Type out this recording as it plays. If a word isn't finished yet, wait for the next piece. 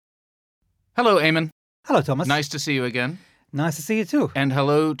Hello, Eamon. Hello, Thomas. Nice to see you again. Nice to see you too. And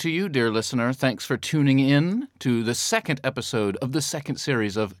hello to you, dear listener. Thanks for tuning in to the second episode of the second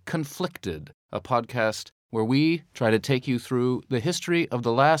series of Conflicted, a podcast where we try to take you through the history of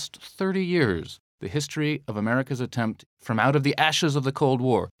the last 30 years, the history of America's attempt from out of the ashes of the Cold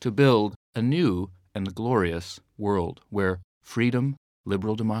War to build a new and glorious world where freedom,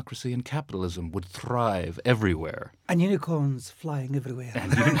 liberal democracy, and capitalism would thrive everywhere. And unicorns flying everywhere.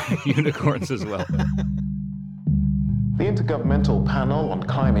 And unicorns as well. The Intergovernmental Panel on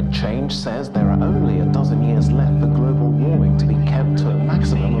Climate Change says there are only a dozen years left for global warming to be kept to a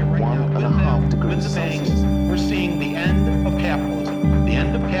maximum of 1.5 degrees Celsius. We're seeing the end of capitalism. The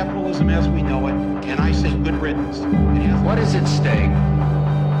end of capitalism as we know it, and I say good riddance. What is at stake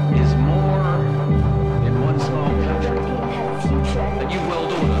is more in one small country than you will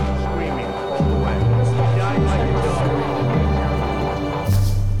do another. Screaming all the way.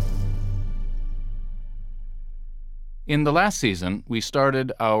 In the last season, we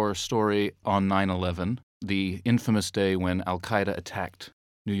started our story on 9/11, the infamous day when Al-Qaeda attacked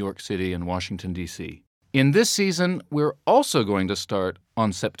New York City and Washington, D.C. In this season, we're also going to start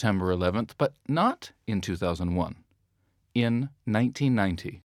on September 11th, but not in 2001, in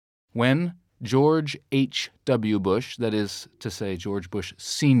 1990, when George H.W. Bush, that is to say George Bush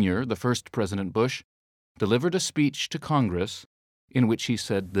Sr., the first President Bush, delivered a speech to Congress in which he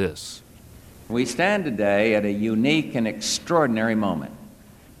said this: We stand today at a unique and extraordinary moment.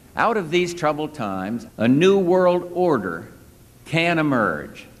 Out of these troubled times, a new world order can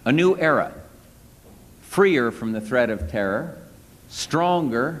emerge, a new era, freer from the threat of terror,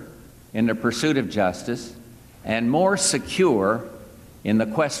 stronger in the pursuit of justice, and more secure in the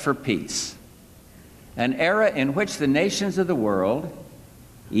quest for peace. An era in which the nations of the world,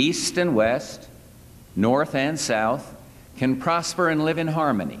 East and West, North and South, can prosper and live in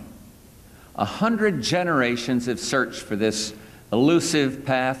harmony. 100 generations have searched for this elusive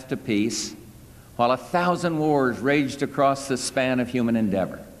path to peace, while 1,000 wars raged across the span of human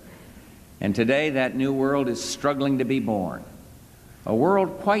endeavor. And today that new world is struggling to be born, a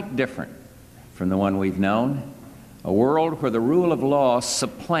world quite different from the one we've known, a world where the rule of law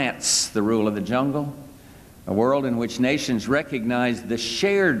supplants the rule of the jungle, a world in which nations recognize the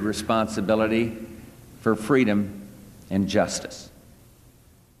shared responsibility for freedom and justice.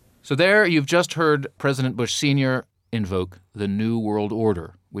 So there you've just heard President Bush Sr. invoke the New World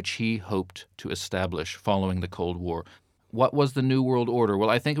Order, which he hoped to establish following the Cold War. What was the New World Order?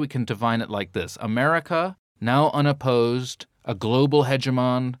 Well, I think we can define it like this. America, now unopposed, a global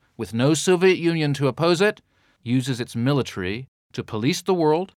hegemon with no Soviet Union to oppose it, uses its military to police the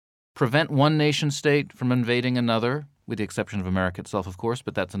world, prevent one nation-state from invading another, with the exception of America itself, of course,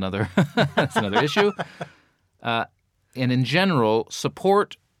 but that's another issue. And in general,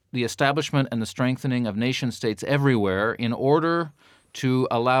 support the establishment and the strengthening of nation-states everywhere in order to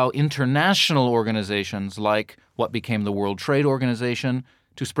allow international organizations like what became the World Trade Organization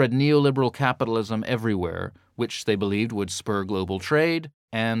to spread neoliberal capitalism everywhere, which they believed would spur global trade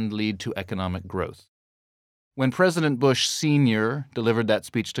and lead to economic growth. When President Bush Sr. delivered that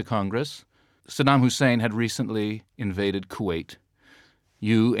speech to Congress, Saddam Hussein had recently invaded Kuwait.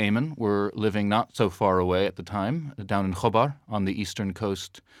 You, Eamon, were living not so far away at the time, down in Khobar on the eastern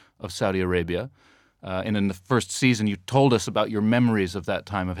coast of Saudi Arabia. And in the first season, you told us about your memories of that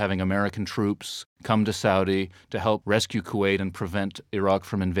time, of having American troops come to Saudi to help rescue Kuwait and prevent Iraq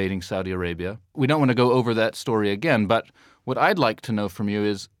from invading Saudi Arabia. We don't want to go over that story again, but what I'd like to know from you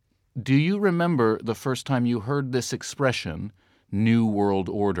is, do you remember the first time you heard this expression, New World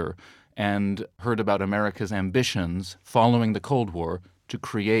Order, and heard about America's ambitions following the Cold War to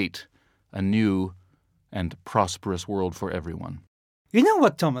create a new and prosperous world for everyone? You know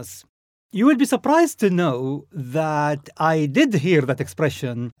what, Thomas? You will be surprised to know that I did hear that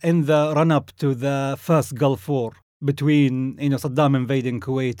expression in the run-up to the first Gulf War between Saddam invading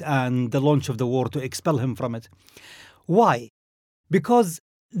Kuwait and the launch of the war to expel him from it. Why? Because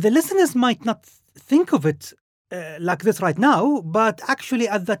the listeners might not think of it like this right now, but actually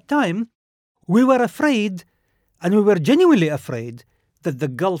at that time, we were afraid, and we were genuinely afraid, that the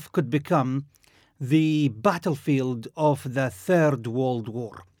Gulf could become the battlefield of the Third World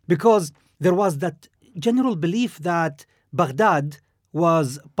War. Because there was that general belief that Baghdad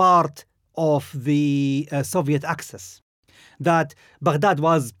was part of the Soviet Axis, that Baghdad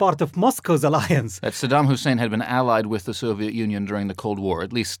was part of Moscow's alliance. That Saddam Hussein had been allied with the Soviet Union during the Cold War,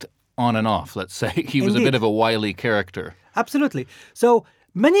 at least on and off, let's say. He was Indeed. a bit of a wily character. Absolutely. So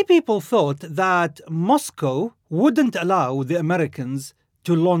many people thought that Moscow wouldn't allow the Americans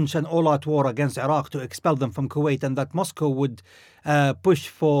to launch an all-out war against Iraq to expel them from Kuwait, and that Moscow would push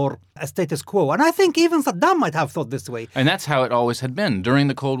for a status quo. And I think even Saddam might have thought this way. And that's how it always had been during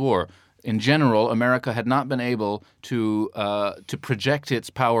the Cold War. In general, America had not been able to project its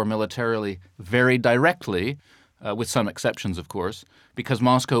power militarily very directly, with some exceptions, of course, because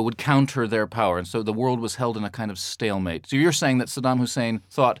Moscow would counter their power. And so the world was held in a kind of stalemate. So you're saying that Saddam Hussein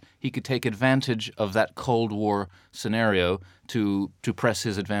thought he could take advantage of that Cold War scenario to press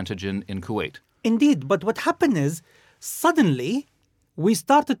his advantage in Kuwait. Indeed, but what happened is, suddenly, we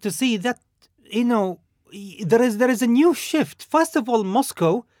started to see that, there is a new shift. First of all,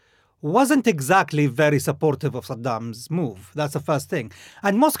 Moscow wasn't exactly very supportive of Saddam's move. That's the first thing.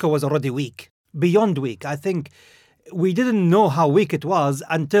 And Moscow was already weak, beyond weak. I think we didn't know how weak it was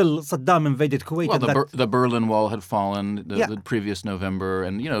until Saddam invaded Kuwait. Well, the Berlin Wall had fallen the previous November,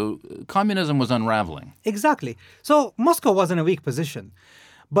 and, communism was unraveling. Exactly. So Moscow was in a weak position.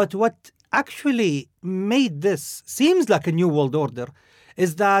 But what actually made this seems like a new world order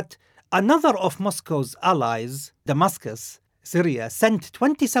is that another of Moscow's allies, Damascus, Syria, sent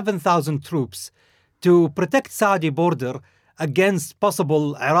 27,000 troops to protect Saudi border against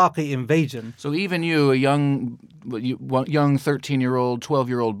possible Iraqi invasion. So even you, a young 13-year-old,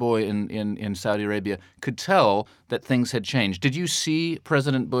 12-year-old boy in Saudi Arabia, could tell that things had changed. Did you see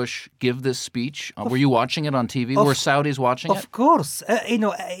President Bush give this speech? Were you watching it on TV? Were Saudis watching it? Of course.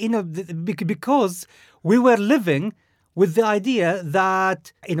 Because we were living with the idea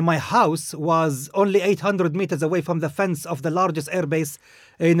that my house was only 800 meters away from the fence of the largest airbase,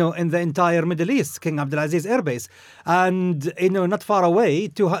 in the entire Middle East, King Abdulaziz Air Base. And, not far away,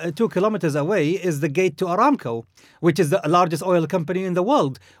 2 kilometers away, is the gate to Aramco, which is the largest oil company in the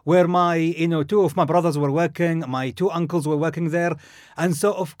world, where my, 2 of my brothers were working, my 2 uncles were working there. And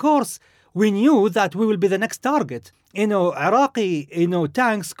so, of course, we knew that we will be the next target. Iraqi,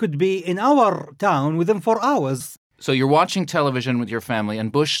 tanks could be in our town within 4 hours. So you're watching television with your family,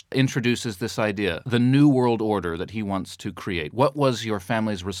 and Bush introduces this idea, the New World Order that he wants to create. What was your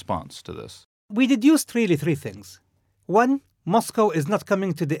family's response to this? We deduced really 3 things. 1, Moscow is not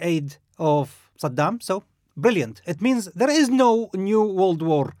coming to the aid of Saddam, so brilliant. It means there is no new world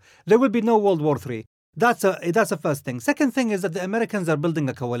war. There will be no World War III. That's the first thing. Second thing is that the Americans are building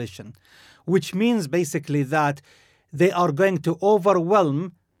a coalition, which means basically that they are going to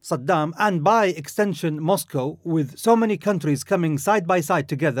overwhelm Saddam, and by extension Moscow, with so many countries coming side by side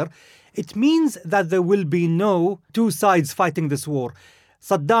together. It means that there will be no 2 sides fighting this war.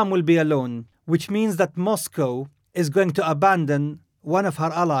 Saddam will be alone, which means that Moscow is going to abandon one of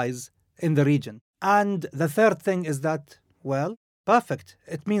her allies in the region. And the third thing is that, perfect.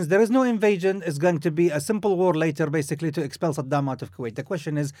 It means there is no invasion. It's going to be a simple war later, basically, to expel Saddam out of Kuwait. The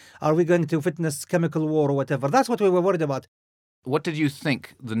question is, are we going to witness chemical war or whatever? That's what we were worried about. What did you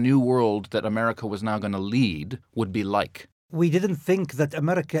think the new world that America was now going to lead would be like? We didn't think that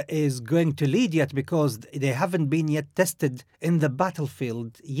America is going to lead yet because they haven't been yet tested in the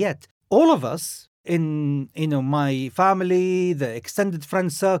battlefield yet. All of us in, my family, the extended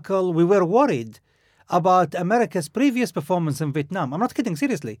friend circle, we were worried about America's previous performance in Vietnam. I'm not kidding,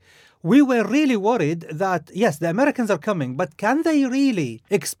 seriously. We were really worried that, yes, the Americans are coming, but can they really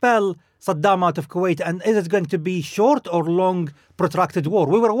expel Saddam out of Kuwait, and is it going to be short or long, protracted war?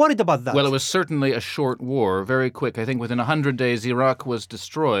 We were worried about that. Well, it was certainly a short war, very quick. I think within 100 days, Iraq was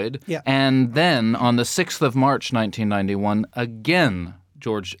destroyed. Yeah. And then on the 6th of March, 1991, again,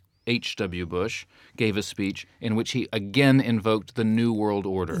 George H.W. Bush gave a speech in which he again invoked the New World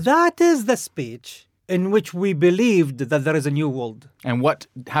Order. That is the speech in which we believed that there is a new world. And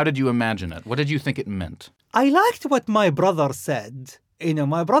how did you imagine it? What did you think it meant? I liked what my brother said.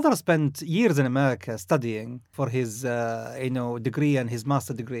 My brother spent years in America studying for his, degree and his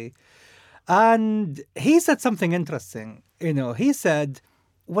master degree. And he said something interesting. He said,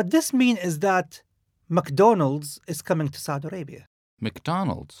 what this means is that McDonald's is coming to Saudi Arabia.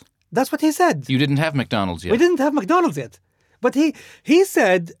 McDonald's? That's what he said. You didn't have McDonald's yet. We didn't have McDonald's yet. But he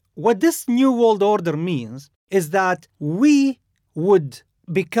said what this new world order means is that we would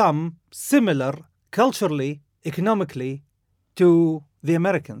become similar culturally, economically, to the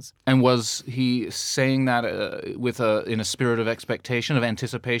Americans. And was he saying that in a spirit of expectation, of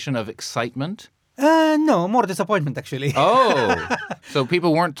anticipation, of excitement? No, more disappointment, actually. Oh, so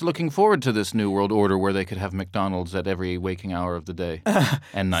people weren't looking forward to this new world order where they could have McDonald's at every waking hour of the day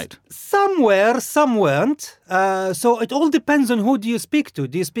and night. Some were, some weren't. So it all depends on who do you speak to.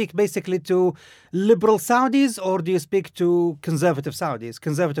 Do you speak basically to liberal Saudis or do you speak to conservative Saudis?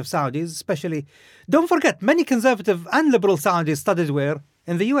 Conservative Saudis, especially. Don't forget, many conservative and liberal Saudis studied where?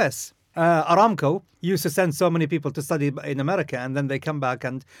 In the US. Aramco used to send so many people to study in America, and then they come back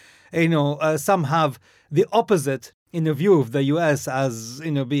and, some have the opposite view of the U.S. as,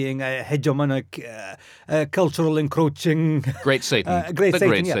 being a hegemonic, cultural encroaching... Great Satan. Great Satan,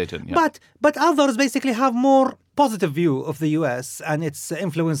 Great yeah. Satan, yeah. But others basically have more positive view of the U.S. and its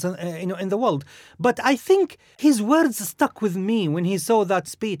influence, in the world. But I think his words stuck with me when he saw that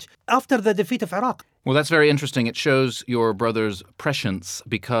speech after the defeat of Iraq. Well, that's very interesting. It shows your brother's prescience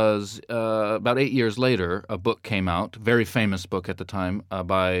because about 8 years later, a book came out, very famous book at the time,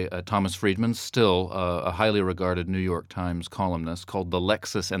 by Thomas Friedman, still a highly regarded New York Times columnist, called The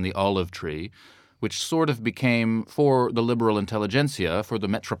Lexus and the Olive Tree, which sort of became, for the liberal intelligentsia, for the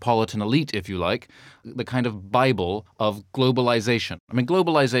metropolitan elite, if you like, the kind of Bible of globalization. I mean,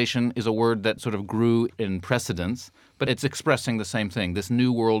 globalization is a word that sort of grew in precedence, but it's expressing the same thing, this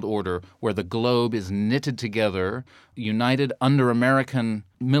new world order where the globe is knitted together, united under American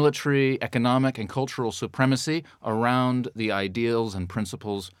military, economic, and cultural supremacy around the ideals and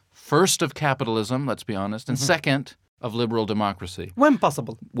principles, first of capitalism, let's be honest, and second, of liberal democracy. When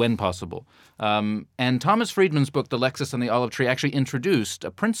possible. When possible. And Thomas Friedman's book, The Lexus and the Olive Tree, actually introduced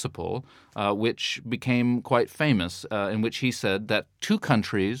a principle which became quite famous, in which he said that two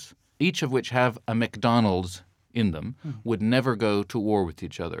countries, each of which have a McDonald's in them, would never go to war with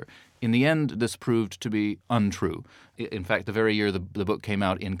each other. In the end, this proved to be untrue. In fact, the very year the book came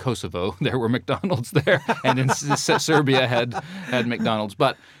out in Kosovo, there were McDonald's there, and in Serbia had McDonald's.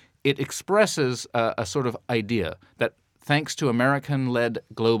 But it expresses a sort of idea that thanks to American-led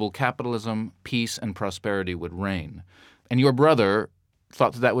global capitalism, peace and prosperity would reign. And your brother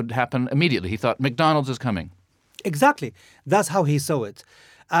thought that would happen immediately. He thought McDonald's is coming. Exactly. That's how he saw it.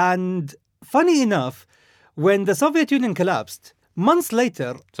 And funny enough, when the Soviet Union collapsed, months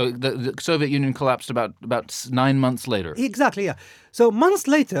later... So the Soviet Union collapsed about 9 months later. Exactly, yeah. So months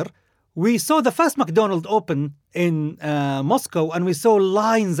later, we saw the first McDonald's open in Moscow, and we saw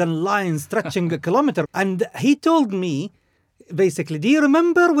lines and lines stretching a kilometer. And he told me, basically, do you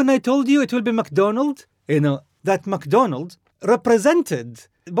remember when I told you it will be McDonald's? That McDonald's represented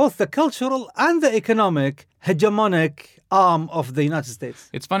both the cultural and the economic hegemonic arm of the United States.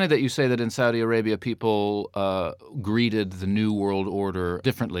 It's funny that you say that in Saudi Arabia people greeted the New World Order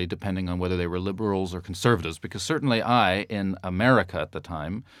differently depending on whether they were liberals or conservatives, because certainly I, in America at the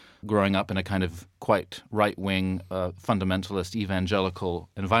time, growing up in a kind of quite right-wing, fundamentalist, evangelical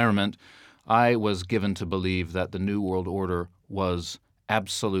environment, I was given to believe that the New World Order was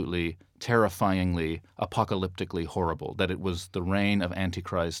absolutely, terrifyingly, apocalyptically horrible, that it was the reign of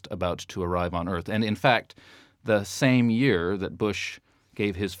Antichrist about to arrive on Earth. And in fact, the same year that Bush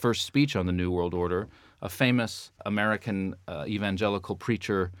gave his first speech on the New World Order, a famous American evangelical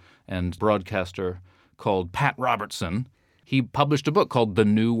preacher and broadcaster called Pat Robertson, he published a book called The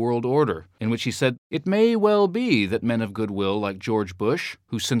New World Order, in which he said, "It may well be that men of goodwill like George Bush,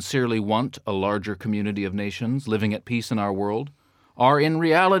 who sincerely want a larger community of nations living at peace in our world, are in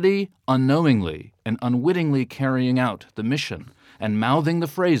reality unknowingly and unwittingly carrying out the mission and mouthing the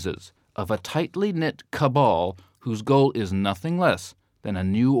phrases of a tightly knit cabal whose goal is nothing less than a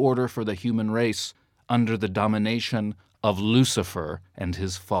new order for the human race under the domination of Lucifer and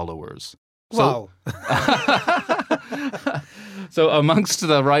his followers." Wow. So amongst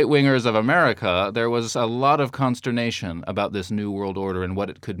the right-wingers of America, there was a lot of consternation about this New World Order and what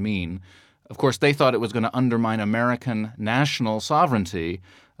it could mean. Of course, they thought it was going to undermine American national sovereignty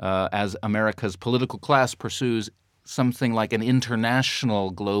as America's political class pursues something like an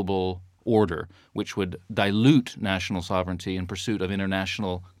international global order, which would dilute national sovereignty in pursuit of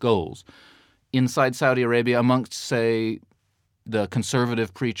international goals. Inside Saudi Arabia, amongst, say, the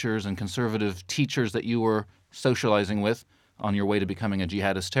conservative preachers and conservative teachers that you were socializing with on your way to becoming a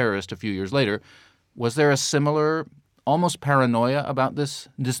jihadist terrorist a few years later, was there a similar, almost paranoia about this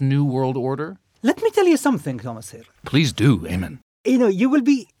new world order? Let me tell you something, Thomas here. Please do, Ayman. You will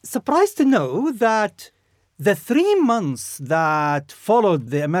be surprised to know that the 3 months that followed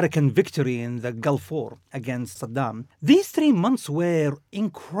the American victory in the Gulf War against Saddam, these 3 months were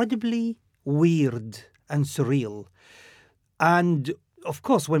incredibly weird and surreal. And, of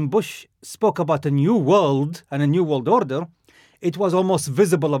course, when Bush spoke about a new world and a new world order, it was almost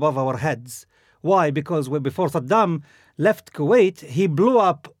visible above our heads. Why? Because before Saddam left Kuwait, he blew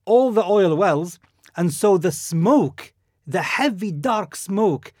up all the oil wells, and so the smoke, the heavy, dark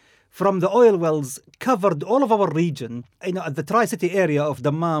smoke from the oil wells covered all of our region, at the Tri-City area of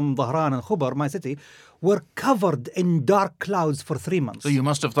Dammam, Dhahran and Khubar, my city, were covered in dark clouds for 3 months. So you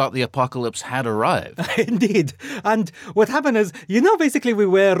must have thought the apocalypse had arrived. Indeed. And what happened is, basically we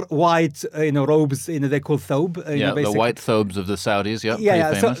wear white, robes, they call thobe. The white thobes of the Saudis, pretty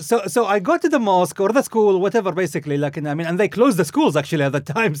Yeah. famous. So I go to the mosque or the school, whatever, basically, and they closed the schools actually at the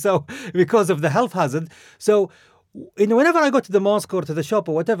time, so because of the health hazard. So, whenever I go to the mosque or to the shop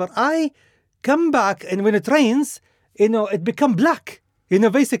or whatever, I come back, and when it rains, it becomes black.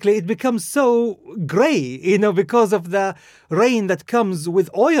 Basically it becomes so grey, because of the rain that comes with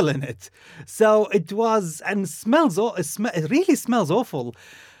oil in it. So it was, and it really smells awful.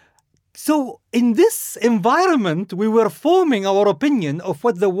 So in this environment, we were forming our opinion of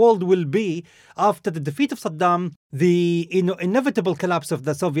what the world will be after the defeat of Saddam, the inevitable collapse of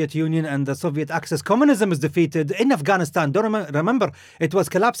the Soviet Union and the Soviet Axis. Communism is defeated in Afghanistan. Don't remember, it was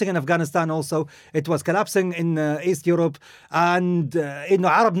collapsing in Afghanistan also. It was collapsing in East Europe. And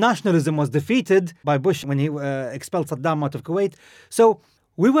Arab nationalism was defeated by Bush when he expelled Saddam out of Kuwait. So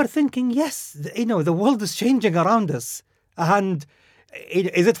we were thinking, yes, the world is changing around us. And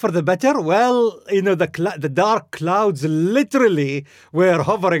is it for the better? Well, the dark clouds literally were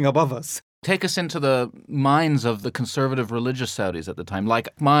hovering above us. Take us into the minds of the conservative religious Saudis at the time, like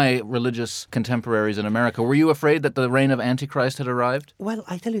my religious contemporaries in America. Were you afraid that the reign of Antichrist had arrived? Well,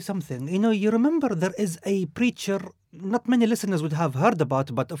 I tell you something. You remember there is a preacher not many listeners would have heard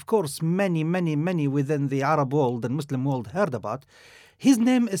about, but of course many within the Arab world and Muslim world heard about. His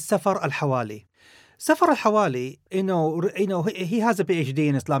name is Safar al-Hawali. Safar al-Hawali, he has a PhD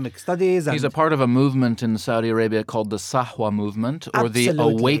in Islamic studies. And he's a part of a movement in Saudi Arabia called the Sahwa movement, or Absolutely. the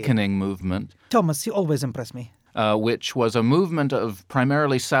Awakening movement. Thomas, you always impress me. Which was a movement of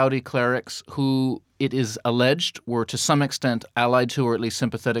primarily Saudi clerics who, it is alleged, were to some extent allied to or at least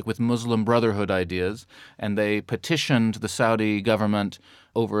sympathetic with Muslim Brotherhood ideas, and they petitioned the Saudi government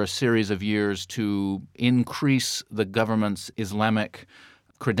over a series of years to increase the government's Islamic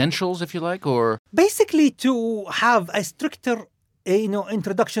credentials, if you like, or basically to have a stricter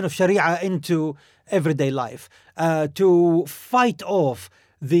introduction of Sharia into everyday life, to fight off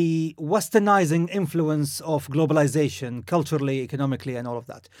the westernizing influence of globalization, culturally, economically, and all of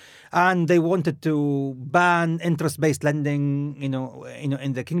that. And they wanted to ban interest-based lending,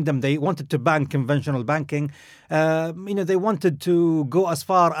 in the kingdom. They wanted to ban conventional banking. They wanted to go as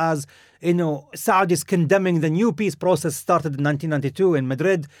far as, Saudis condemning the new peace process started in 1992 in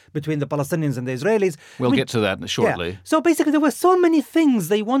Madrid between the Palestinians and the Israelis. We'll get to that shortly. Yeah. So basically, there were so many things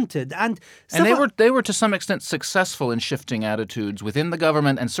they wanted, and they were to some extent successful in shifting attitudes within the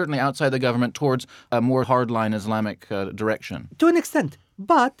government and certainly outside the government towards a more hardline Islamic direction. To an extent,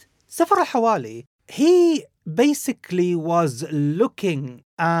 but Safar al-Hawali, he basically was looking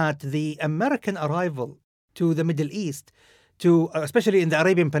at the American arrival to the Middle East, especially in the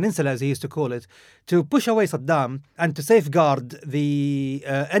Arabian Peninsula, as he used to call it, to push away Saddam and to safeguard the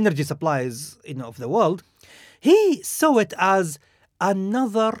energy supplies of the world. He saw it as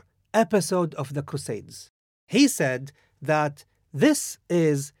another episode of the Crusades. He said that this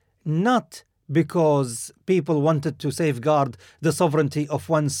is not because people wanted to safeguard the sovereignty of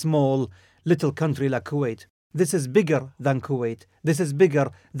one small little country like Kuwait. This is bigger than Kuwait. This is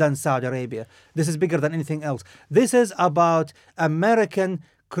bigger than Saudi Arabia. This is bigger than anything else. This is about American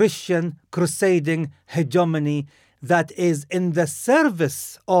Christian crusading hegemony that is in the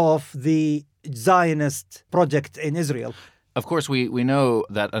service of the Zionist project in Israel. Of course, we know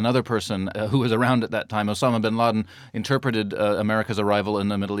that another person who was around at that time, Osama bin Laden, interpreted America's arrival in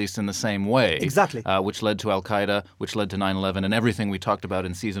the Middle East in the same way. Exactly. Which led to Al-Qaeda, which led to 9/11, and everything we talked about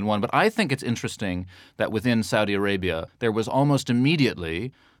in Season 1. But I think it's interesting that within Saudi Arabia, there was almost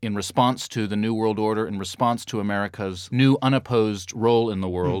immediately, in response to the New World Order, in response to America's new unopposed role in the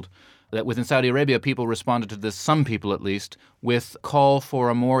world, that within Saudi Arabia, people responded to this, some people at least, with call for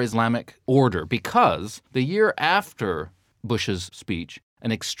a more Islamic order. Because the year after Bush's speech,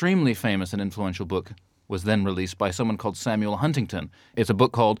 an extremely famous and influential book was then released by someone called Samuel Huntington. It's a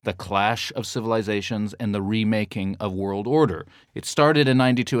book called The Clash of Civilizations and the Remaking of World Order. It started in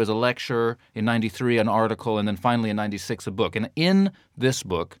 92 as a lecture, in 93 an article, and then finally in 96 a book. And in this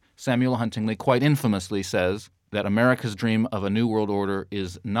book, Samuel Huntington quite infamously says that America's dream of a new world order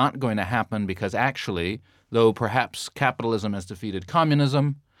is not going to happen because actually, though perhaps capitalism has defeated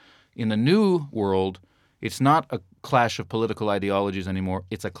communism, in the new world, it's not a clash of political ideologies anymore,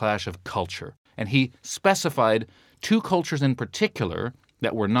 it's a clash of culture. And he specified two cultures in particular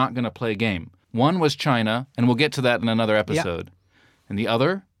that were not going to play game. One was China, and we'll get to that in another episode. And the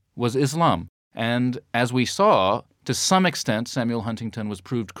other was Islam. And as we saw, to some extent, Samuel Huntington was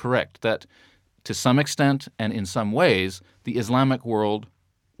proved correct, that to some extent and in some ways, the Islamic world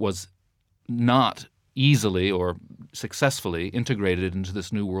was not easily or successfully integrated into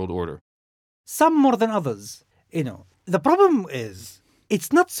this new world order. Some more than others. The problem is,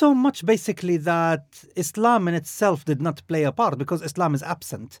 it's not so much basically that Islam in itself did not play a part, because Islam is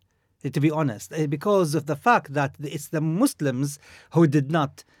absent, to be honest, because of the fact that it's the Muslims who did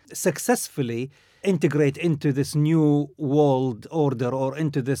not successfully integrate into this new world order or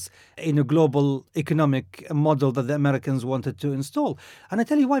into this global economic model that the Americans wanted to install. And I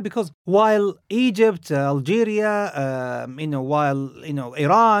tell you why, because while Egypt, Algeria, while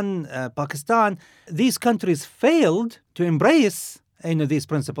Iran, Pakistan, these countries failed to embrace these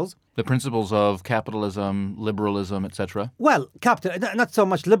principles. The principles of capitalism, liberalism, etc. Well, not so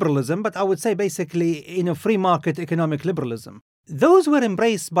much liberalism, but I would say basically, free market economic liberalism. Those were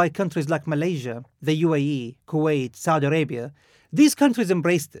embraced by countries like Malaysia, the UAE, Kuwait, Saudi Arabia. These countries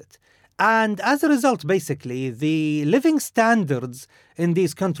embraced it. And as a result, basically, the living standards in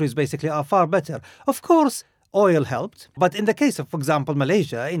these countries basically are far better. Of course, oil helped. But in the case of, for example,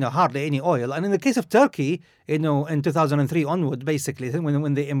 Malaysia, hardly any oil. And in the case of Turkey, in 2003 onward, basically,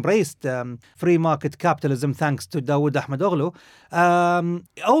 when they embraced free market capitalism, thanks to Dawood Ahmedoglu,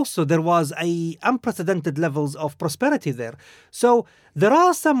 also there was unprecedented levels of prosperity there. So there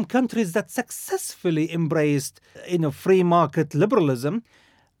are some countries that successfully embraced, free market liberalism,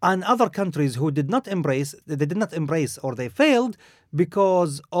 and other countries who did not embrace or they failed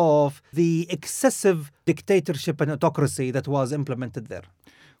because of the excessive dictatorship and autocracy that was implemented there.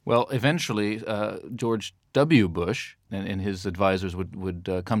 Well, eventually, George W. Bush and his advisors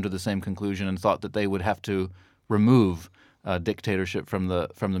would come to the same conclusion and thought that they would have to remove dictatorship from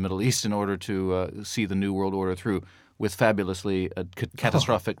the Middle East in order to see the New World Order through, with fabulously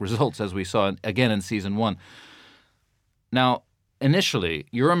catastrophic results, as we saw again in Season 1. Now, initially,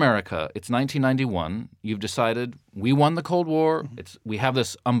 you're America. It's 1991. You've decided we won the Cold War. We have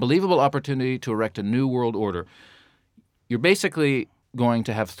this unbelievable opportunity to erect a new world order. You're basically going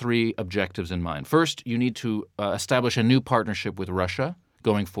to have three objectives in mind. First, you need to establish a new partnership with Russia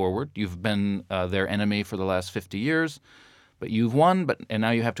going forward. You've been their enemy for the last 50 years, but you've won, and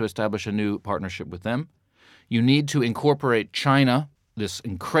now you have to establish a new partnership with them. You need to incorporate China, this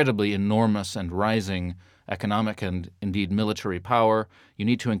incredibly enormous and rising economic and indeed military power. You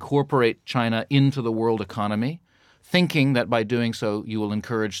need to incorporate China into the world economy, thinking that by doing so you will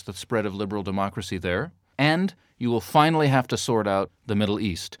encourage the spread of liberal democracy there. And you will finally have to sort out the Middle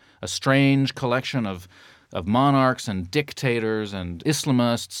East, a strange collection of monarchs and dictators and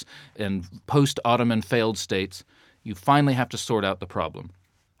Islamists and post-Ottoman failed states. You finally have to sort out the problem.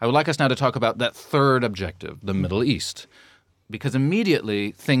 I would like us now to talk about that third objective, the Middle East, because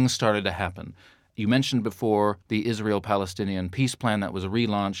immediately things started to happen. You mentioned before the Israel-Palestinian peace plan that was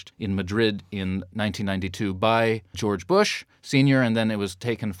relaunched in Madrid in 1992 by George Bush Sr., and then it was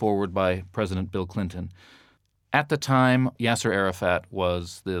taken forward by President Bill Clinton. At the time, Yasser Arafat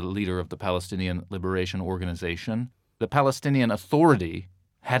was the leader of the Palestinian Liberation Organization. The Palestinian Authority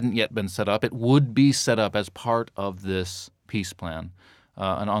hadn't yet been set up. It would be set up as part of this peace plan.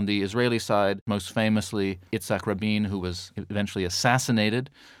 And on the Israeli side, most famously, Yitzhak Rabin, who was eventually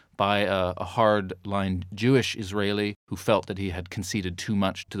assassinated by a hard-line Jewish Israeli who felt that he had conceded too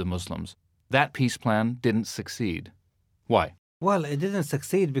much to the Muslims. That peace plan didn't succeed. Why? Well, it didn't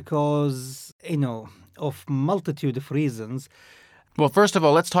succeed because, of multitude of reasons. Well, first of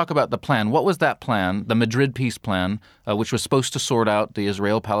all, let's talk about the plan. What was that plan, the Madrid peace plan, which was supposed to sort out the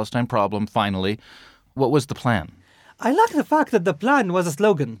Israel-Palestine problem finally? What was the plan? I like the fact that the plan was a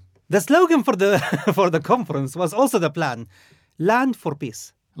slogan. The slogan for the for the conference was also the plan: land for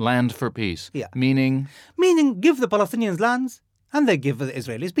peace. Land for peace. Yeah. Meaning? Meaning give the Palestinians lands and they give the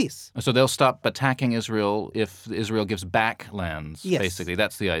Israelis peace. So they'll stop attacking Israel if Israel gives back lands, yes. Basically.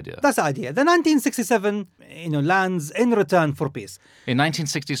 That's the idea. That's the idea. The 1967, lands in return for peace. In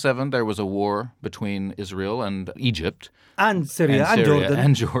 1967, there was a war between Israel and Egypt. And Syria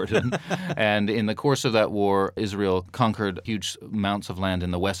and Jordan. And in the course of that war, Israel conquered huge amounts of land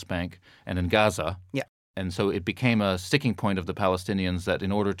in the West Bank and in Gaza. Yeah. And so it became a sticking point of the Palestinians that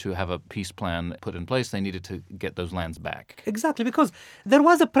in order to have a peace plan put in place, they needed to get those lands back. Exactly, because there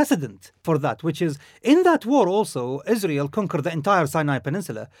was a precedent for that, which is in that war also, Israel conquered the entire Sinai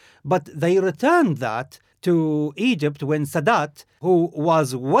Peninsula, but they returned that to Egypt when Sadat, who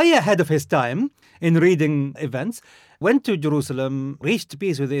was way ahead of his time in reading events, went to Jerusalem, reached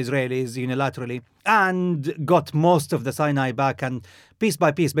peace with the Israelis unilaterally, and got most of the Sinai back. And piece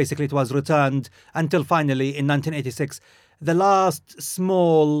by piece, basically, it was returned until finally, in 1986, the last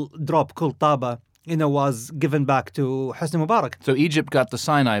small drop called Taba was given back to Hosni Mubarak. So Egypt got the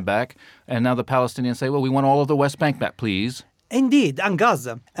Sinai back, and now the Palestinians say, well, we want all of the West Bank back, please. Indeed, and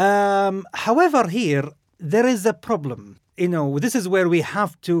Gaza. However, here, there is a problem. This is where we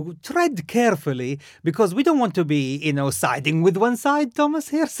have to tread carefully because we don't want to be, siding with one side, Thomas,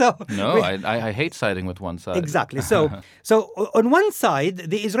 here. So No, I hate siding with one side. Exactly. So on one side,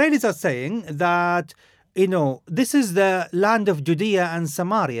 the Israelis are saying that, this is the land of Judea and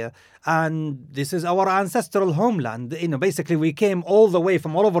Samaria, and this is our ancestral homeland. Basically, we came all the way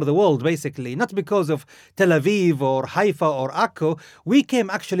from all over the world, basically, not because of Tel Aviv or Haifa or Akko. We came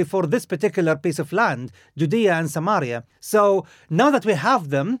actually for this particular piece of land, Judea and Samaria. So now that we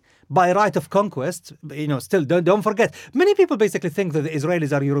have them, by right of conquest, still don't forget, many people basically think that the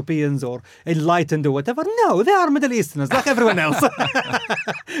Israelis are Europeans or enlightened or whatever. No, they are Middle Easterners like everyone else.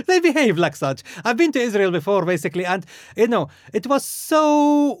 They behave like such. I've been to Israel before, basically, and it was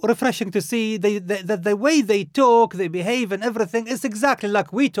so refreshing to see the way they talk, they behave, and everything is exactly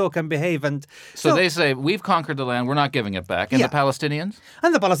like we talk and behave. And so they say, we've conquered the land, we're not giving it back. And Yeah. the Palestinians?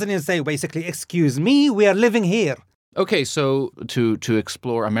 And the Palestinians say, basically, excuse me, we are living here. Okay, so to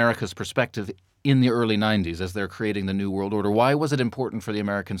explore America's perspective in the early 90s as they're creating the New World Order, why was it important for the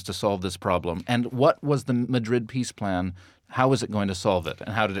Americans to solve this problem? And what was the Madrid peace plan? How was it going to solve it?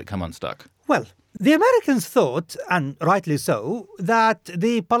 And how did it come unstuck? Well, the Americans thought, and rightly so, that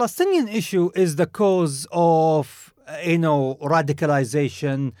the Palestinian issue is the cause of,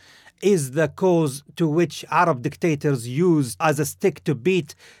 radicalization, is the cause to which Arab dictators use as a stick to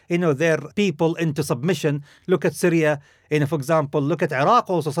beat, their people into submission. Look at Syria, for example, look at Iraq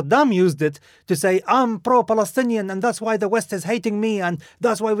also. Saddam used it to say, I'm pro-Palestinian, and that's why the West is hating me, and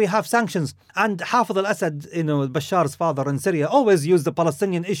that's why we have sanctions. And Hafez al-Assad, Bashar's father in Syria, always used the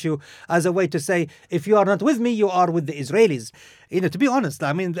Palestinian issue as a way to say, if you are not with me, you are with the Israelis. To be honest,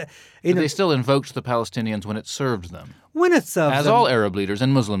 I mean, But they still invoked the Palestinians when it served them, when it serves as them, all Arab leaders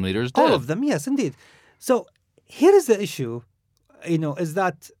and Muslim leaders did. all of them, yes, indeed. So here is the issue, is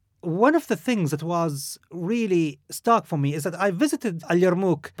that one of the things that was really stark for me is that I visited Al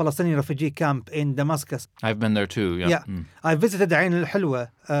Yarmouk Palestinian refugee camp in Damascus. I've been there too, yeah. Yeah. I visited Ain al-Hulwa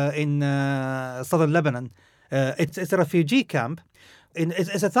in southern Lebanon. It's a refugee camp.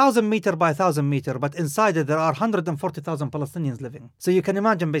 It's 1,000 meter by 1,000 meter, but inside it there are 140,000 Palestinians living. So you can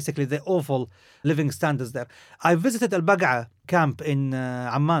imagine basically the awful living standards there. I visited Al-Bag'a camp in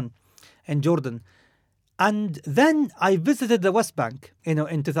Amman, in Jordan. And then I visited the West Bank, in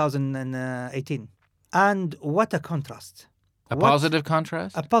 2018. And what a contrast. A positive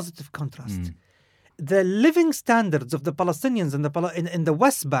contrast? A positive contrast. The living standards of the Palestinians in the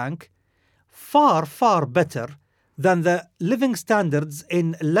West Bank far, far better than the living standards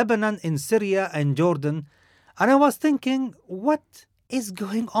in Lebanon, in Syria, and Jordan. And I was thinking, what is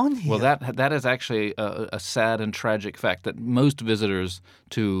going on here? Well, that is actually a sad and tragic fact that most visitors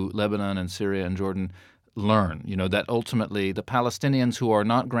to Lebanon and Syria and Jordan learn, that ultimately the Palestinians who are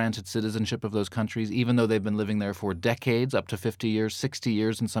not granted citizenship of those countries, even though they've been living there for decades, up to 50 years, 60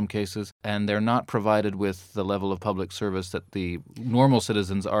 years in some cases, and they're not provided with the level of public service that the normal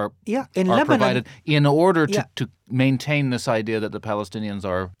citizens are Lebanon, provided in order to maintain this idea that the Palestinians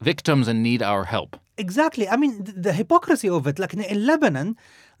are victims and need our help. Exactly. I mean, the hypocrisy of it, like in Lebanon,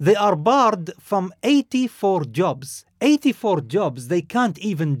 they are barred from 84 jobs. 84 jobs they can't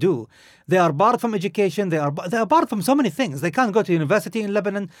even do. They are barred from education. They are barred from so many things. They can't go to university in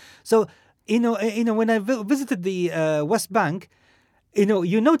Lebanon. So, when I visited the West Bank,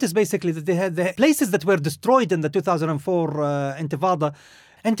 you notice basically that they had the places that were destroyed in the 2004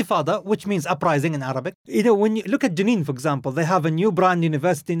 Intifada, which means uprising in Arabic. When you look at Jenin, for example, they have a new brand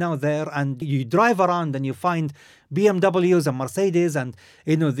university now there, and you drive around and you find BMWs and Mercedes, and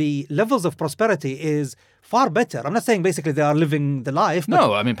the levels of prosperity is far better. I'm not saying basically they are living the life. But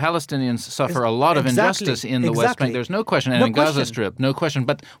no, I mean, Palestinians suffer a lot of injustice in the West Bank. There's no question. And in Gaza Strip, no question.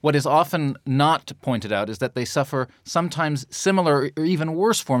 But what is often not pointed out is that they suffer sometimes similar or even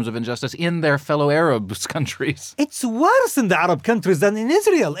worse forms of injustice in their fellow Arab countries. It's worse in the Arab countries than in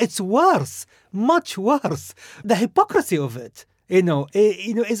Israel. It's worse, much worse. The hypocrisy of it,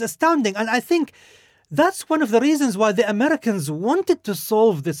 is astounding. And I think that's one of the reasons why the Americans wanted to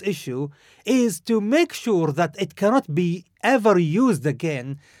solve this issue, is to make sure that it cannot be ever used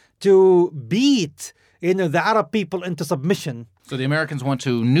again to beat, the Arab people into submission. So the Americans want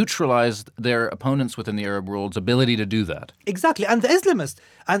to neutralize their opponents within the Arab world's ability to do that. Exactly. And the Islamists,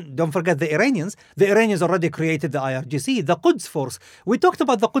 and don't forget the Iranians. The Iranians already created the IRGC, the Quds Force. We talked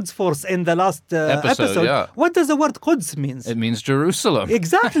about the Quds Force in the last episode. Yeah. What does the word Quds mean? It means Jerusalem.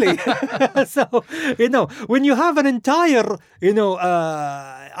 Exactly. So, when you have an entire,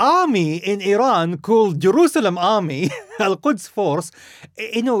 army in Iran called Jerusalem Army, Al-Quds Force,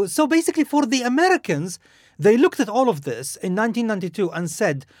 so basically for the Americans, they looked at all of this in 1992 and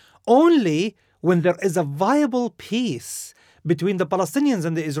said, only when there is a viable peace between the Palestinians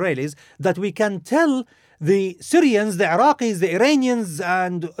and the Israelis that we can tell the Syrians, the Iraqis, the Iranians,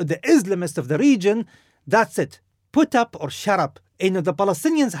 and the Islamists of the region, that's it. Put up or shut up. The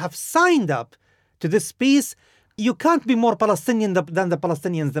Palestinians have signed up to this peace. You can't be more Palestinian than the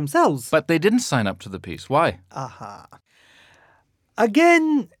Palestinians themselves. But they didn't sign up to the peace. Why?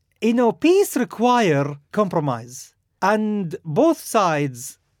 Again, peace require compromise. And both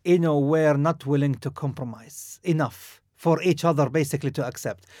sides, were not willing to compromise enough for each other basically to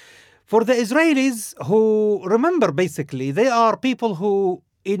accept. For the Israelis, who, remember, basically, they are people who,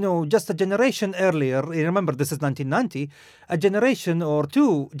 just a generation earlier, remember this is 1990, a generation or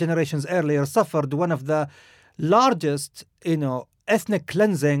two generations earlier suffered one of the largest, ethnic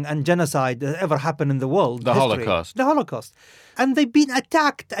cleansing and genocide that ever happened in the world. The history. Holocaust. The Holocaust. And they've been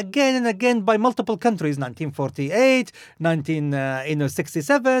attacked again and again by multiple countries, 1948,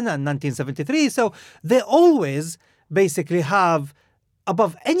 1967, and 1973. So they always basically have,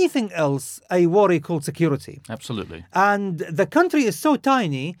 above anything else, a worry called security. Absolutely. And the country is so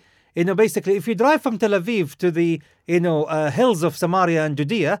tiny, basically, if you drive from Tel Aviv to the, hills of Samaria and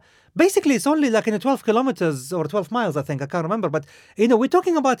Judea, basically it's only like 12 kilometers or 12 miles, I think. I can't remember. But, we're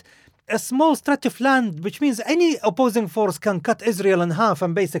talking about a small stretch of land, which means any opposing force can cut Israel in half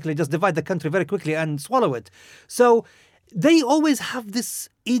and basically just divide the country very quickly and swallow it. So they always have this,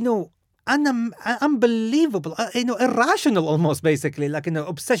 unbelievable, irrational almost, basically,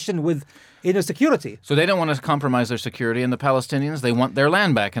 obsession with, security. So they don't want to compromise their security, and the Palestinians, they want their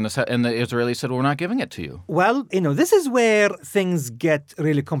land back, and the Israelis said, well, we're not giving it to you. Well, this is where things get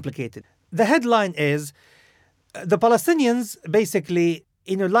really complicated. The headline is, the Palestinians basically,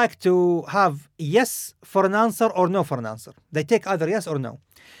 like to have yes for an answer or no for an answer. They take either yes or no.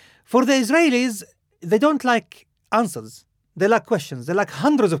 For the Israelis, they don't like answers. They like questions. They like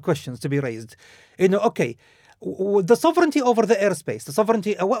hundreds of questions to be raised. The sovereignty over the airspace, the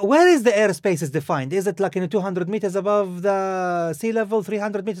sovereignty, where is the airspace is defined? Is it 200 meters above the sea level,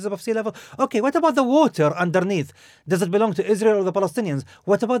 300 meters above sea level? Okay, what about the water underneath? Does it belong to Israel or the Palestinians?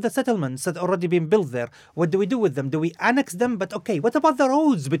 What about the settlements that already been built there? What do we do with them? Do we annex them? But okay, what about the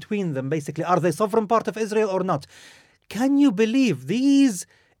roads between them, basically? Are they sovereign part of Israel or not? Can you believe these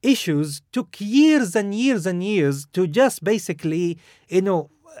issues took years and years and years to just basically,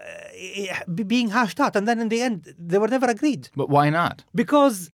 being hashed out, and then in the end they were never agreed. But why not?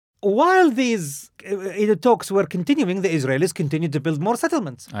 Because while these talks were continuing, the Israelis continued to build more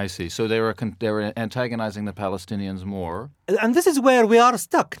settlements. I see. So they were antagonizing the Palestinians more. And this is where we are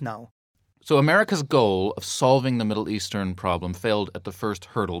stuck now. So America's goal of solving the Middle Eastern problem failed at the first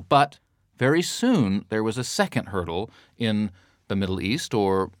hurdle, but very soon there was a second hurdle in the Middle East,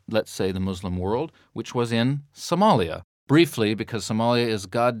 or let's say the Muslim world, which was in Somalia. Briefly, because Somalia is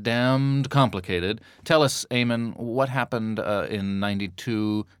goddamned complicated, tell us, Ayman, what happened in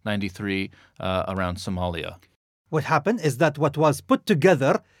 92, 93 around Somalia? What happened is that what was put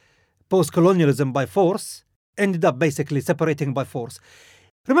together, post-colonialism by force, ended up basically separating by force.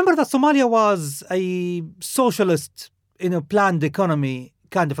 Remember that Somalia was a socialist, planned economy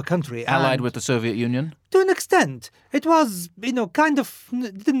kind of a country. Allied with the Soviet Union? To an extent. It was, kind of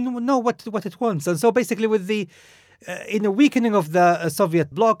didn't know what it wants. And so basically with the weakening of the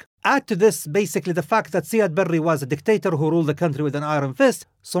Soviet bloc, add to this basically the fact that Siad Barre was a dictator who ruled the country with an iron fist.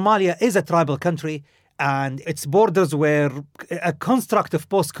 Somalia is a tribal country, and its borders were a construct of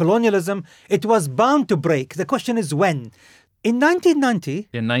post-colonialism. It was bound to break. The question is when. In 1990...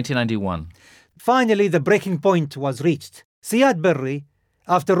 In 1991. Finally, the breaking point was reached. Siad Barre,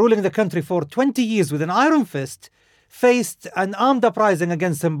 after ruling the country for 20 years with an iron fist, faced an armed uprising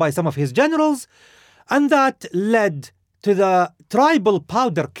against him by some of his generals, and that led to the tribal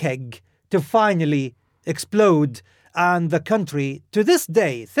powder keg to finally explode, and the country, to this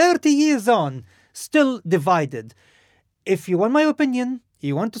day, 30 years on, still divided. If you want my opinion,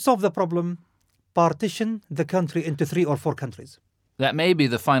 you want to solve the problem, partition the country into 3 or 4 countries. That may be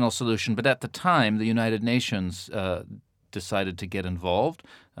the final solution, but at the time, the United Nations decided to get involved.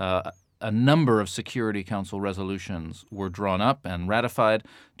 a number of Security Council resolutions were drawn up and ratified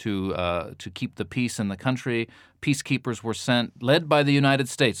to keep the peace in the country. Peacekeepers were sent, led by the United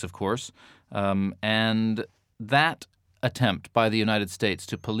States, of course, and that attempt by the United States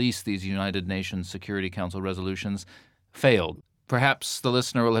to police these United Nations Security Council resolutions failed. Perhaps the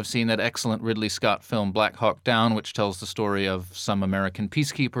listener will have seen that excellent Ridley Scott film Black Hawk Down, which tells the story of some American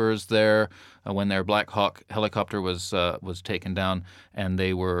peacekeepers there when their Black Hawk helicopter was taken down, and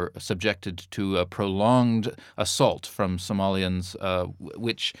they were subjected to a prolonged assault from Somalians,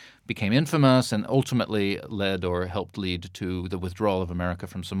 which became infamous and ultimately led or helped lead to the withdrawal of America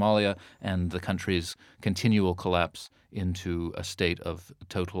from Somalia and the country's continual collapse into a state of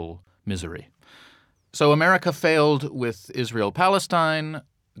total misery. So America failed with Israel-Palestine,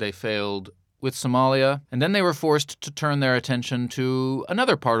 they failed with Somalia, and then they were forced to turn their attention to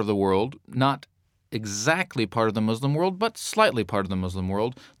another part of the world, not exactly part of the Muslim world, but slightly part of the Muslim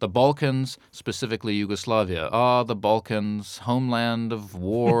world, the Balkans, specifically Yugoslavia. The Balkans, homeland of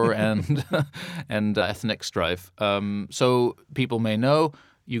war and ethnic strife. So people may know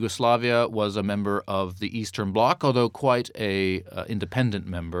Yugoslavia was a member of the Eastern Bloc, although quite a independent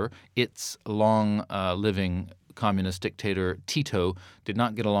member. Its long-living communist dictator Tito did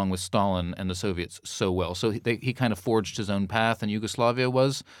not get along with Stalin and the Soviets so well. So he kind of forged his own path, and Yugoslavia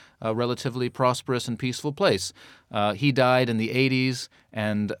was a relatively prosperous and peaceful place. He died in the 80s,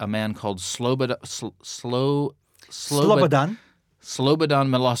 and a man called Slobodan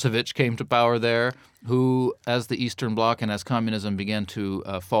Milosevic came to power there, who, as the Eastern Bloc and as communism began to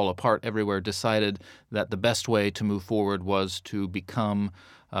fall apart everywhere, decided that the best way to move forward was to become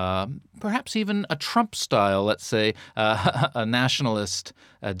perhaps even a Trump-style, let's say, a nationalist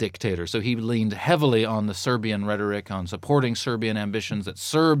dictator. So he leaned heavily on the Serbian rhetoric, on supporting Serbian ambitions, that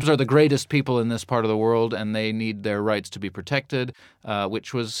Serbs are the greatest people in this part of the world and they need their rights to be protected,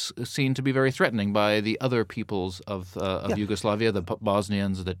 which was seen to be very threatening by the other peoples of Yugoslavia, the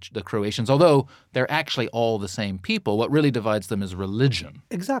Bosnians, the Croatians, although they're actually all the same people. What really divides them is religion.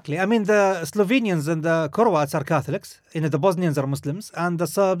 Exactly. I mean, the Slovenians and the Croats are Catholics, the Bosnians are Muslims, and the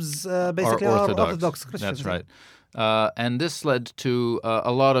Serbs basically are Orthodox Christians. That's right. And this led to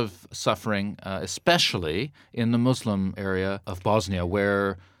a lot of suffering, especially in the Muslim area of Bosnia,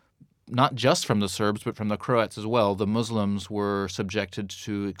 where not just from the Serbs, but from the Croats as well, the Muslims were subjected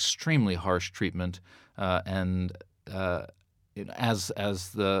to extremely harsh treatment. And as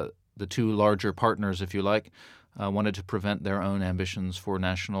the two larger partners, if you like, wanted to prevent their own ambitions for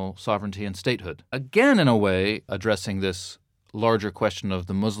national sovereignty and statehood. Again, in a way, addressing this larger question of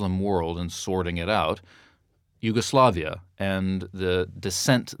the Muslim world and sorting it out, Yugoslavia and the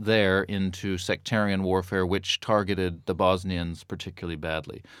descent there into sectarian warfare, which targeted the Bosnians particularly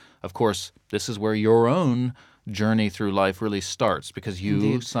badly. Of course, this is where your own journey through life really starts, because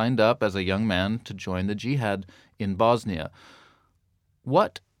you signed up as a young man to join the jihad in Bosnia.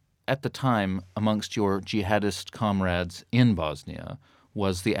 What, at the time, amongst your jihadist comrades in Bosnia,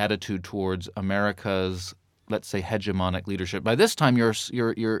 was the attitude towards America's, let's say, hegemonic leadership? By this time,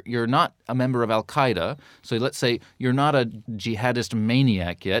 you're not a member of Al-Qaeda, so let's say you're not a jihadist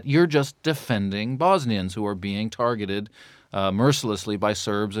maniac yet. You're just defending Bosnians who are being targeted mercilessly by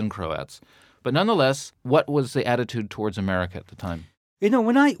Serbs and Croats. But nonetheless, what was the attitude towards America at the time?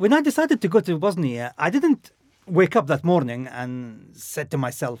 When I decided to go to Bosnia, I didn't wake up that morning and said to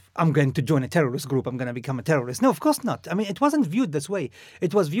myself, I'm going to join a terrorist group, I'm going to become a terrorist. No, of course not. I mean, it wasn't viewed this way.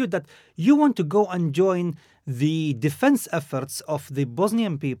 It was viewed that you want to go and join the defense efforts of the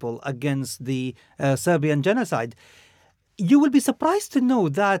Bosnian people against the Serbian genocide. You will be surprised to know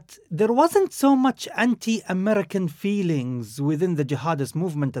that there wasn't so much anti-American feelings within the jihadist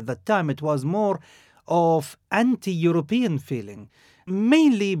movement at that time. It was more of anti-European feeling.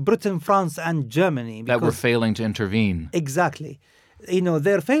 Mainly Britain, France, and Germany. That were failing to intervene. Exactly.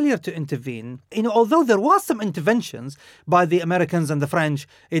 Their failure to intervene, although there was some interventions by the Americans and the French,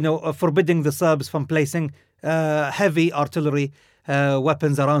 forbidding the Serbs from placing heavy artillery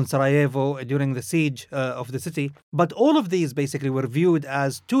weapons around Sarajevo during the siege of the city. But all of these basically were viewed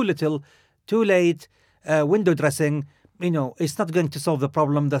as too little, too late, window dressing. It's not going to solve the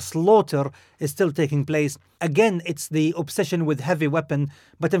problem. The slaughter is still taking place. Again, it's the obsession with heavy weapon.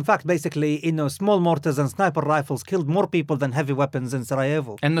 But in fact, basically, small mortars and sniper rifles killed more people than heavy weapons in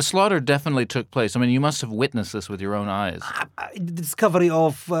Sarajevo. And the slaughter definitely took place. I mean, you must have witnessed this with your own eyes. The discovery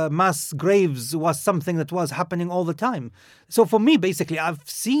of mass graves was something that was happening all the time. So for me, basically, I've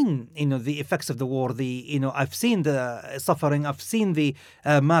seen, the effects of the war. I've seen the suffering. I've seen the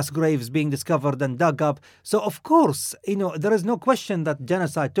mass graves being discovered and dug up. So of course, there is no question that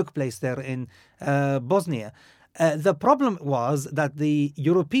genocide took place there in Bosnia. The problem was that the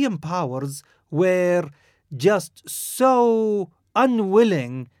European powers were just so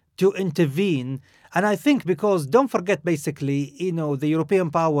unwilling to intervene. And I think because, don't forget, basically, the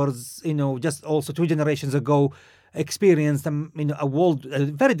European powers, just also 2 generations ago, experienced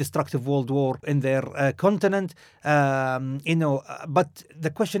a very destructive world war in their continent. But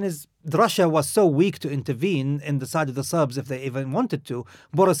the question is, Russia was so weak to intervene in the side of the Serbs if they even wanted to.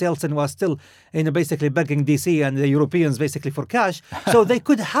 Boris Yeltsin was still basically begging DC and the Europeans basically for cash. So they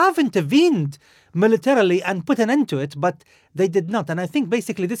could have intervened militarily and put an end to it, but they did not. And I think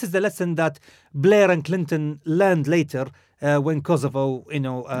basically this is the lesson that Blair and Clinton learned later when Kosovo,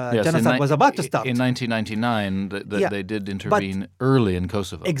 genocide was about to start. In 1999, they did intervene early in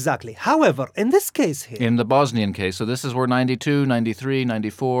Kosovo. Exactly. However, in this case here... In the Bosnian case, so this is where 92, 93,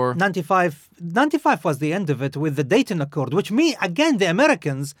 94... 95 was the end of it with the Dayton Accord, which again, the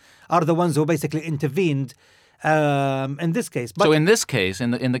Americans are the ones who basically intervened in this case. So in this case,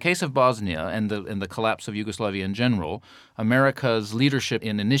 in the case of Bosnia and the collapse of Yugoslavia in general, America's leadership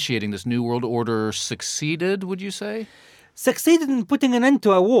in initiating this new world order succeeded, would you say? Succeeded in putting an end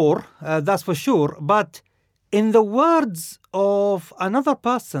to a war, that's for sure. But in the words of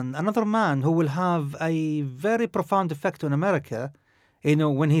another man who will have a very profound effect on America,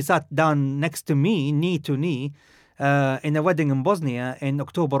 when he sat down next to me, knee to knee, in a wedding in Bosnia in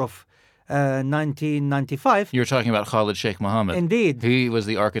October of 1995. You're talking about Khalid Sheikh Mohammed. Indeed. He was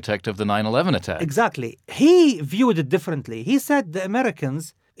the architect of the 9/11 attack. Exactly. He viewed it differently. He said the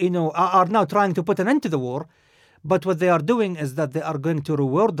Americans, are now trying to put an end to the war, but what they are doing is that they are going to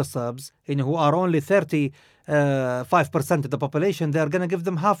reward the Serbs, who are only 35% of the population. They are going to give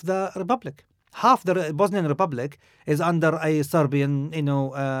them half the republic. Half the Bosnian Republic is under a Serbian,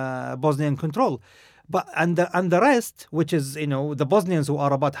 Bosnian control. And the rest, which is, the Bosnians, who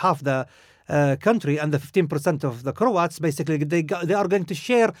are about half the country, and the 15% of the Croats, basically, they are going to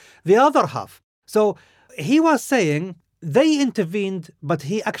share the other half. So he was saying they intervened, but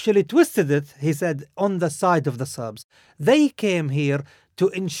he actually twisted it, he said, on the side of the Serbs. They came here to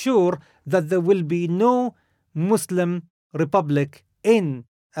ensure that there will be no Muslim republic in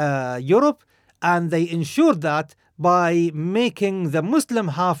Europe, and they ensured that by making the Muslim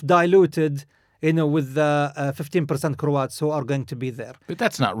half diluted, with the 15% Croats who are going to be there. But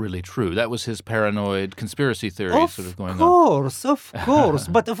that's not really true. That was his paranoid conspiracy theory sort of going on. Of course.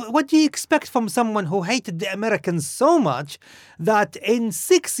 But what do you expect from someone who hated the Americans so much that in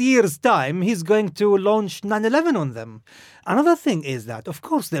 6 years' time he's going to launch 9/11 on them? Another thing is that, of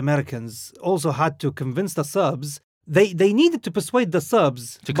course, the Americans also had to convince the Serbs. They needed to persuade the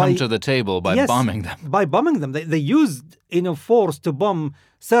Serbs to come to the table by bombing them. By bombing them. They used force to bomb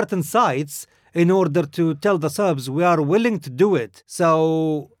certain sites in order to tell the Serbs, we are willing to do it.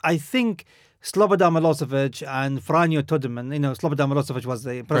 So I think Slobodan Milosevic and Franjo Tuđman, Slobodan Milosevic was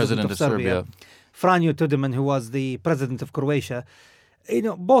the president of Serbia. Franjo Tuđman, who was the president of Croatia,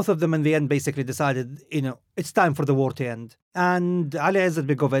 both of them in the end basically decided, it's time for the war to end. And Ali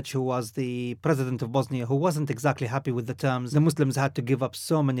Izetbegovic, who was the president of Bosnia, who wasn't exactly happy with the terms. The Muslims had to give up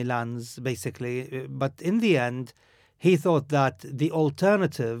so many lands, basically. But in the end, he thought that the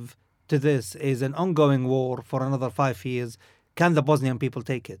alternative to this is an ongoing war for another 5 years. Can the Bosnian people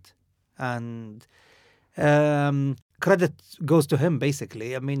take it? And credit goes to him,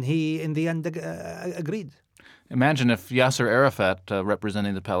 basically. I mean, he, in the end, agreed. Imagine if Yasser Arafat,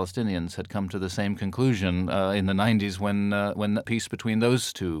 representing the Palestinians, had come to the same conclusion in the 90s when the peace between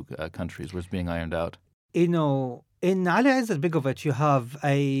those two countries was being ironed out. In Ali Izetbegovic, you have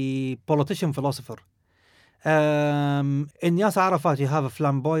a politician philosopher. In Yasser Arafat, you have a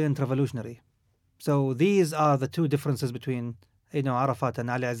flamboyant revolutionary. So these are the two differences between Arafat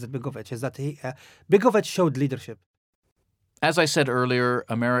and Ali Izetbegovic, is that Begovic showed leadership. As I said earlier,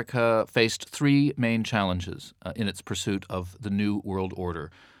 America faced 3 main challenges in its pursuit of the New World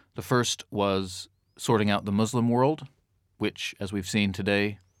Order. The first was sorting out the Muslim world, which, as we've seen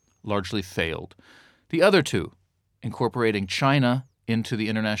today, largely failed. The other 2, incorporating China into the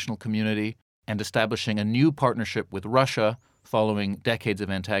international community and establishing a new partnership with Russia following decades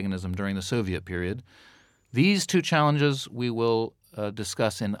of antagonism during the Soviet period. These 2 challenges we will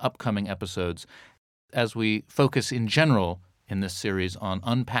discuss in upcoming episodes as we focus in general in this series on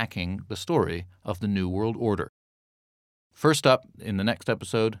unpacking the story of the New World Order. First up, in the next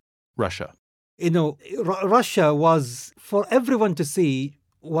episode, Russia. Russia was, for everyone to see,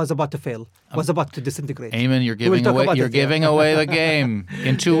 was about to fail, was about to disintegrate. Eamon, you're giving away the game.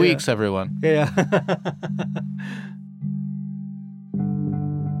 In 2 weeks, everyone. Yeah.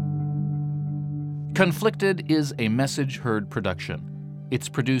 Conflicted is a Message Heard production. It's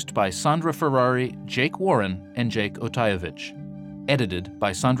produced by Sandra Ferrari, Jake Warren, and Jake Otayevich. Edited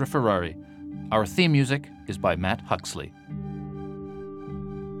by Sandra Ferrari. Our theme music is by Matt Huxley.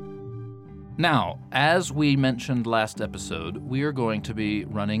 Now, as we mentioned last episode, we are going to be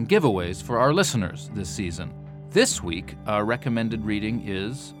running giveaways for our listeners this season. This week, our recommended reading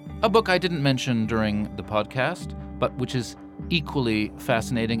is a book I didn't mention during the podcast, but which is equally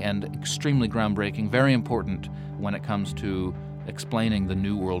fascinating and extremely groundbreaking, very important when it comes to explaining the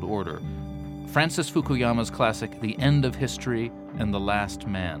New World Order. Francis Fukuyama's classic, The End of History and the Last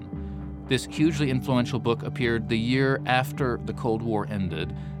Man. This hugely influential book appeared the year after the Cold War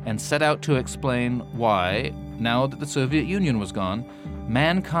ended and set out to explain why, now that the Soviet Union was gone,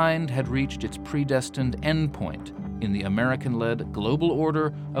 mankind had reached its predestined endpoint in the American-led global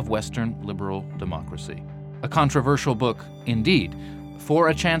order of Western liberal democracy. A controversial book indeed. For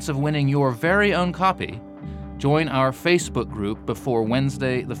a chance of winning your very own copy, join our Facebook group before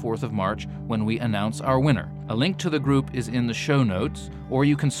Wednesday, the 4th of March, when we announce our winner. A link to the group is in the show notes, or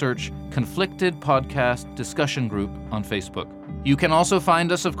you can search Conflicted Podcast Discussion Group on Facebook. You can also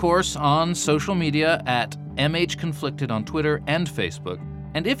find us, of course, on social media at MHConflicted on Twitter and Facebook.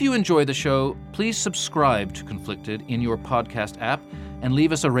 And if you enjoy the show, please subscribe to Conflicted in your podcast app and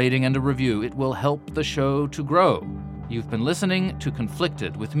leave us a rating and a review. It will help the show to grow. You've been listening to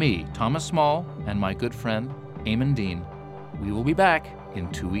Conflicted with me, Thomas Small, and my good friend, Eamon Dean. We will be back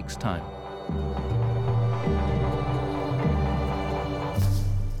in 2 weeks' time.